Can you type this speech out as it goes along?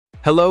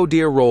Hello,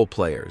 dear role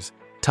players.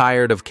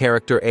 Tired of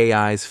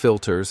CharacterAI's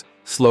filters,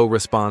 slow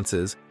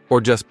responses,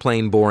 or just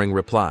plain boring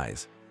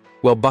replies?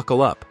 Well,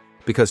 buckle up,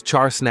 because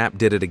CharSnap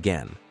did it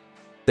again.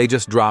 They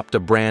just dropped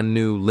a brand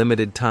new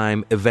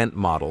limited-time event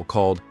model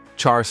called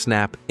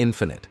CharSnap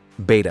Infinite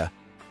Beta,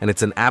 and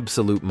it's an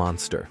absolute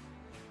monster.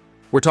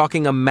 We're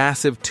talking a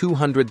massive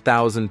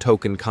 200,000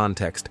 token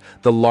context,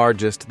 the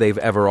largest they've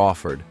ever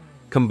offered,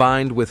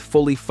 combined with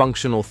fully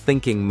functional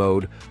thinking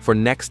mode for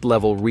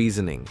next-level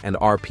reasoning and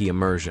RP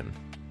immersion.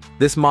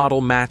 This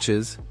model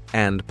matches,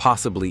 and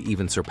possibly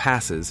even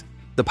surpasses,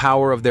 the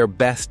power of their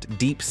best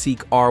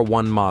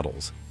DeepSeek-R1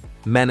 models,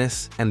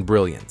 Menace and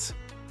Brilliance.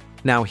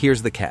 Now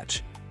here's the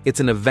catch. It's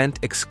an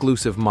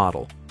event-exclusive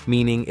model,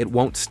 meaning it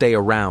won't stay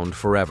around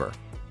forever.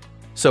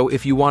 So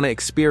if you want to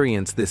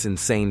experience this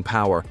insane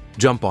power,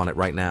 jump on it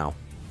right now.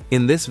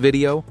 In this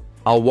video,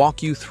 I'll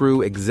walk you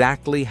through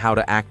exactly how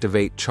to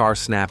activate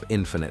CharSnap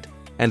Infinite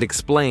and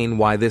explain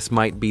why this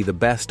might be the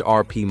best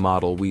RP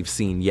model we've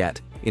seen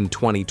yet in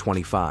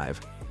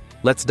 2025.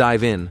 Let's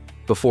dive in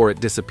before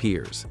it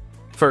disappears.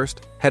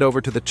 First, head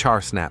over to the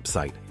CharSnap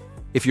site.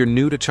 If you're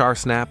new to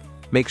CharSnap,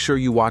 make sure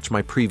you watch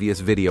my previous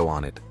video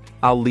on it.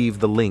 I'll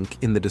leave the link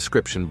in the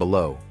description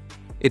below.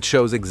 It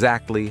shows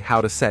exactly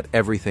how to set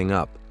everything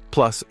up,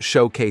 plus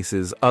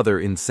showcases other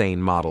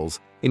insane models,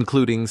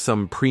 including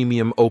some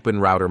premium open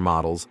router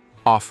models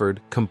offered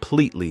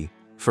completely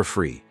for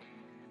free.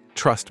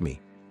 Trust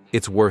me,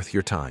 it's worth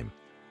your time.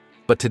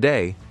 But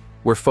today,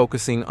 we're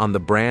focusing on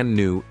the brand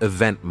new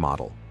event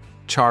model,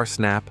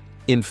 CharSnap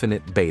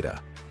Infinite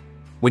Beta.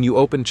 When you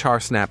open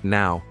CharSnap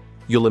now,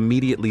 you'll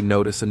immediately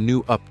notice a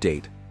new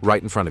update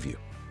right in front of you.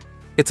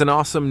 It's an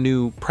awesome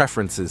new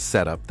preferences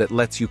setup that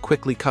lets you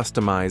quickly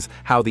customize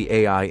how the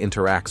AI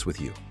interacts with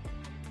you.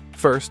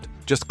 First,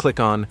 just click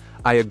on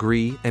I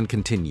agree and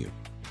continue.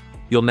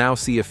 You'll now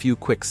see a few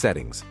quick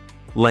settings: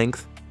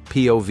 length,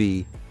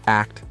 POV,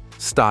 act,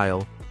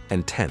 style,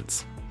 and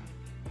tense.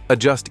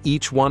 Adjust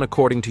each one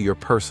according to your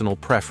personal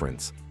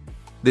preference.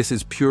 This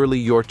is purely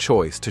your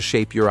choice to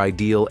shape your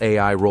ideal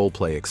AI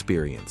roleplay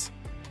experience.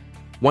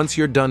 Once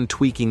you're done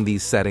tweaking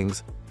these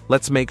settings,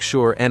 let's make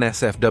sure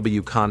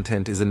NSFW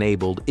content is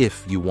enabled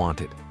if you want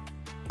it.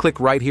 Click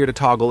right here to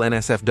toggle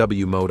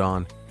NSFW mode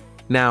on.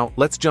 Now,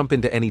 let's jump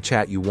into any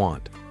chat you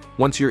want.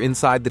 Once you're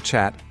inside the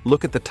chat,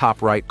 look at the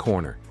top right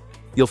corner.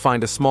 You'll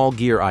find a small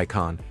gear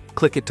icon.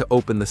 Click it to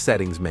open the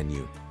settings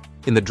menu.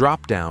 In the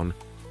drop-down,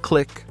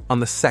 click on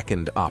the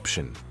second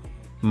option,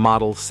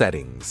 Model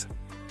Settings.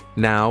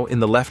 Now, in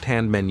the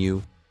left-hand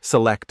menu,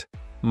 select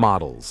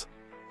Models.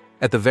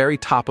 At the very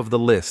top of the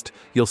list,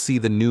 you'll see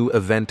the new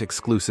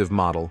event-exclusive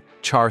model,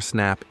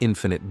 CharSnap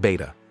Infinite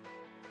Beta.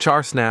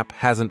 CharSnap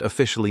hasn't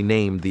officially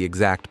named the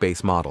exact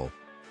base model,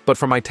 but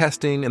from my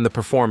testing and the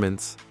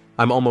performance,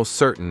 I'm almost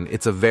certain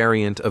it's a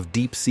variant of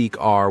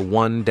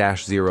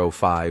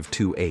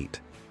DeepSeek-R1-0528.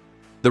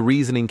 The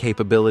reasoning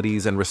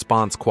capabilities and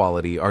response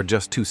quality are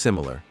just too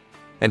similar.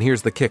 And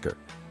here's the kicker.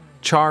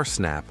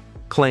 CharSnap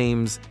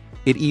claims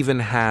it even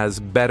has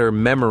better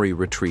memory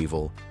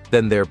retrieval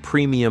than their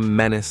premium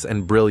Menace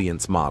and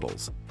Brilliance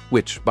models,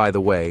 which, by the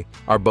way,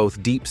 are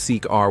both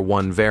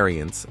DeepSeek-R1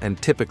 variants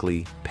and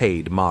typically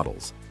paid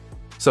models.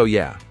 So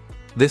yeah,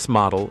 this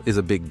model is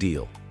a big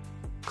deal.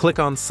 Click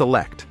on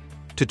Select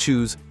to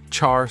choose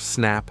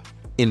CharSnap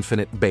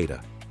Infinite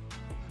Beta.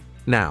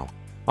 Now,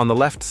 on the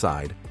left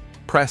side,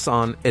 press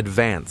on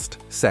Advanced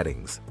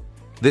Settings.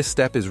 This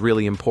step is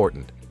really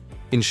important.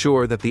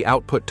 Ensure that the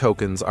output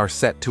tokens are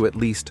set to at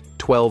least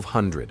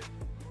 1200.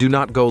 Do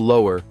not go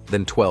lower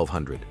than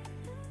 1200.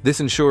 This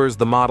ensures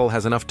the model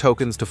has enough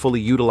tokens to fully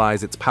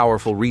utilize its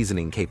powerful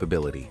reasoning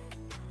capability.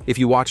 If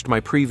you watched my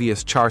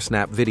previous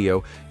CharSnap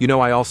video, you know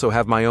I also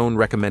have my own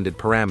recommended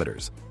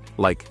parameters,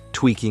 like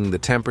tweaking the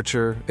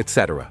temperature,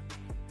 etc.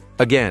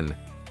 Again,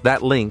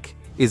 that link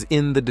is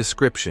in the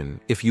description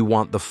if you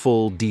want the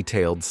full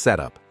detailed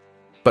setup.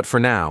 But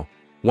for now,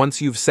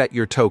 once you've set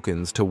your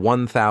tokens to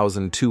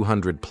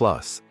 1,200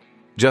 plus,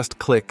 just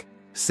click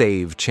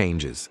Save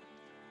Changes.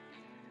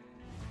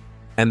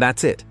 And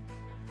that's it.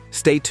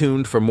 Stay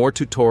tuned for more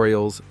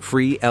tutorials,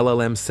 free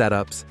LLM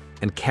setups,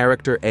 and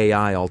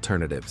CharacterAI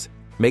alternatives.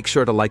 Make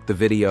sure to like the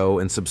video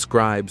and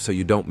subscribe so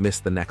you don't miss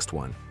the next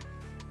one.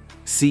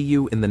 See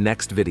you in the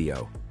next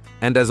video.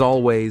 And as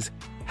always,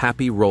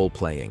 happy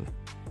role-playing.